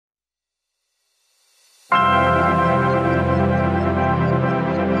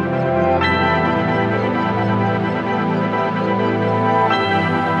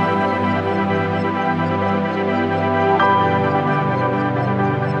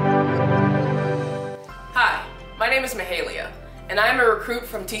name is Mahalia, and I am a recruit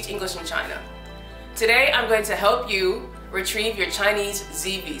from Teach English in China. Today, I'm going to help you retrieve your Chinese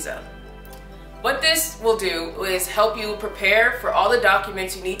Z visa. What this will do is help you prepare for all the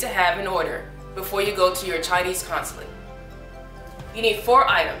documents you need to have in order before you go to your Chinese consulate. You need 4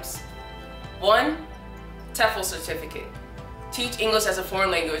 items. 1, TEFL certificate, Teach English as a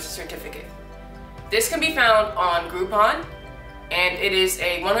Foreign Language certificate. This can be found on Groupon, and it is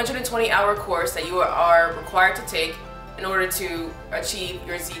a 120-hour course that you are required to take in order to achieve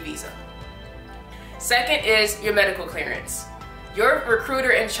your Z visa. Second is your medical clearance. Your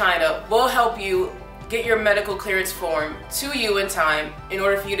recruiter in China will help you get your medical clearance form to you in time in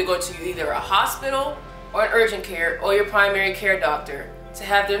order for you to go to either a hospital or an urgent care or your primary care doctor to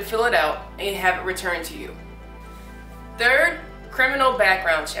have them fill it out and have it returned to you. Third, criminal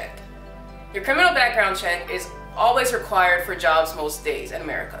background check. Your criminal background check is always required for jobs most days in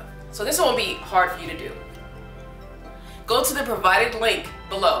America, so this won't be hard for you to do. Go to the provided link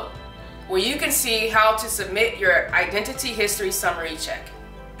below where you can see how to submit your identity history summary check.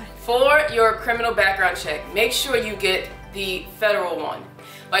 For your criminal background check, make sure you get the federal one.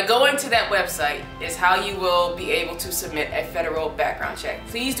 By going to that website is how you will be able to submit a federal background check.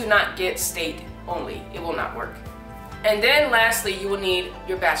 Please do not get state only, it will not work. And then lastly, you will need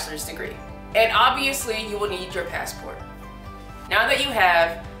your bachelor's degree. And obviously, you will need your passport. Now that you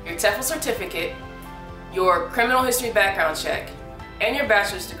have your TEFL certificate, your criminal history background check, and your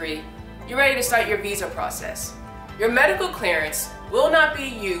bachelor's degree, you're ready to start your visa process. Your medical clearance will not be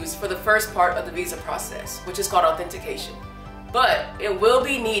used for the first part of the visa process, which is called authentication. But it will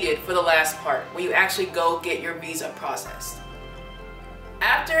be needed for the last part, where you actually go get your visa processed.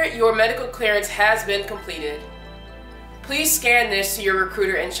 After your medical clearance has been completed, please scan this to your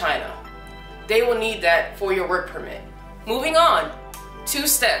recruiter in China. They will need that for your work permit. Moving on, 2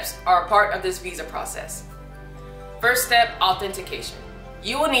 steps are a part of this visa process. First step, authentication.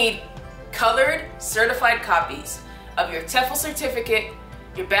 You will need colored certified copies of your TEFL certificate,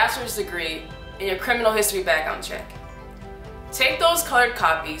 your bachelor's degree, and your criminal history background check. Take those colored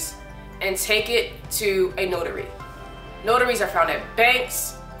copies and take it to a notary. Notaries are found at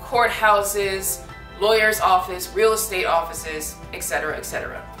banks, courthouses, lawyer's office, real estate offices, etc.,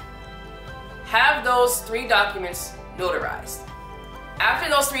 etc. Have those 3 documents notarized. After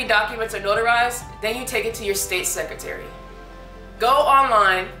those 3 documents are notarized, then you take it to your state secretary. Go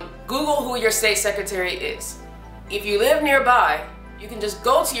online, Google who your state secretary is. If you live nearby, you can just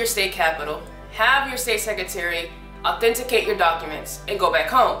go to your state capital, have your state secretary authenticate your documents, and go back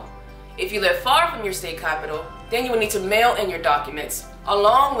home. If you live far from your state capital, then you will need to mail in your documents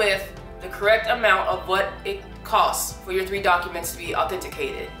along with the correct amount of what it costs for your 3 documents to be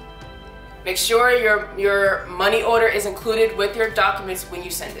authenticated. Make sure your money order is included with your documents when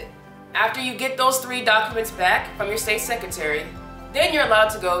you send it. After you get those 3 documents back from your state secretary, then you're allowed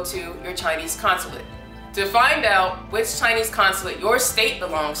to go to your Chinese consulate. To find out which Chinese consulate your state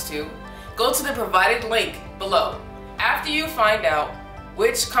belongs to, go to the provided link below. After you find out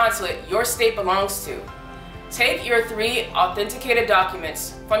which consulate your state belongs to, take your 3 authenticated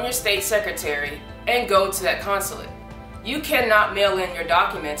documents from your state secretary and go to that consulate. You cannot mail in your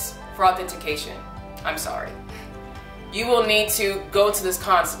documents for authentication. I'm sorry. You will need to go to this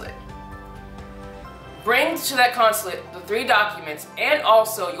consulate. Bring to that consulate the 3 documents and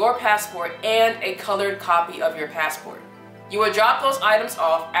also your passport and a colored copy of your passport. You will drop those items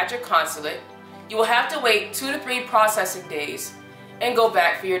off at your consulate. You will have to wait 2 to 3 processing days and go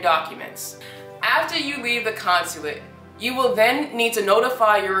back for your documents. After you leave the consulate, you will then need to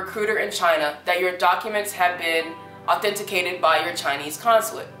notify your recruiter in China that your documents have been authenticated by your Chinese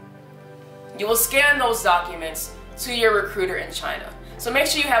consulate. You will scan those documents to your recruiter in China. So make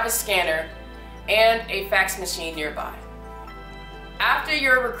sure you have a scanner and a fax machine nearby. After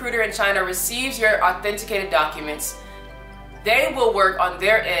your recruiter in China receives your authenticated documents, they will work on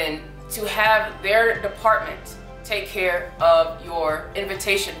their end to have their department take care of your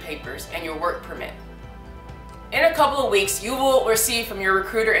invitation papers and your work permit. In a couple of weeks, you will receive from your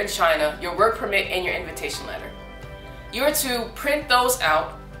recruiter in China your work permit and your invitation letter. You are to print those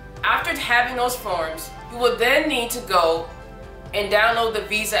out. After having those forms, you will then need to go and download the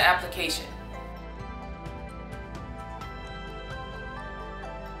visa application.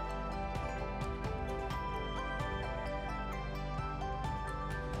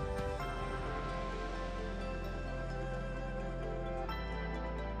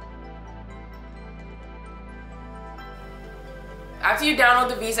 After you download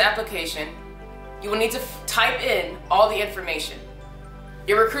the visa application, you will need to type in all the information.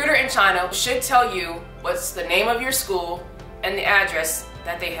 Your recruiter in China should tell you what's the name of your school and the address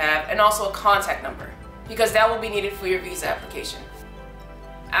that they have, and also a contact number. because that will be needed for your visa application.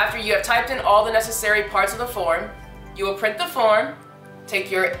 After you have typed in all the necessary parts of the form, you will print the form, take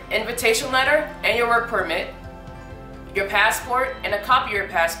your invitation letter and your work permit, your passport and a copy of your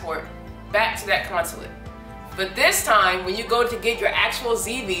passport back to that consulate. But this time, when you go to get your actual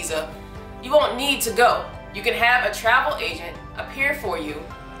Z visa, you won't need to go. You can have a travel agent appear for you,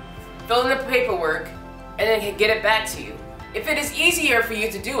 fill in the paperwork, and then get it back to you. If it is easier for you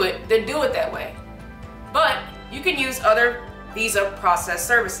to do it, then do it that way. But you can use other visa process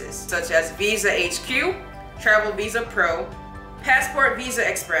services, such as Visa HQ, Travel Visa Pro, Passport Visa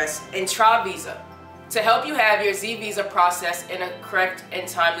Express, and Tra Visa, to help you have your Z visa processed in a correct and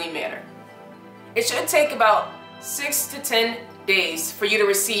timely manner. It should take about 6 to 10 days for you to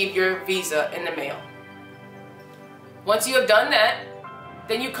receive your visa in the mail. Once you have done that,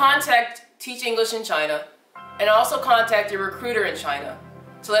 then you contact Teach English in China and also contact your recruiter in China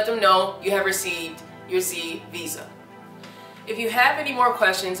to let them know you have received your Z visa. If you have any more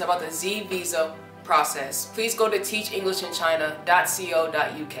questions about the Z visa process, please go to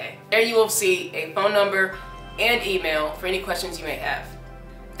teachenglishinchina.co.uk. There you will see a phone number and email for any questions you may have.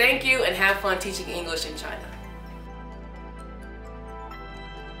 Thank you and have fun teaching English in China.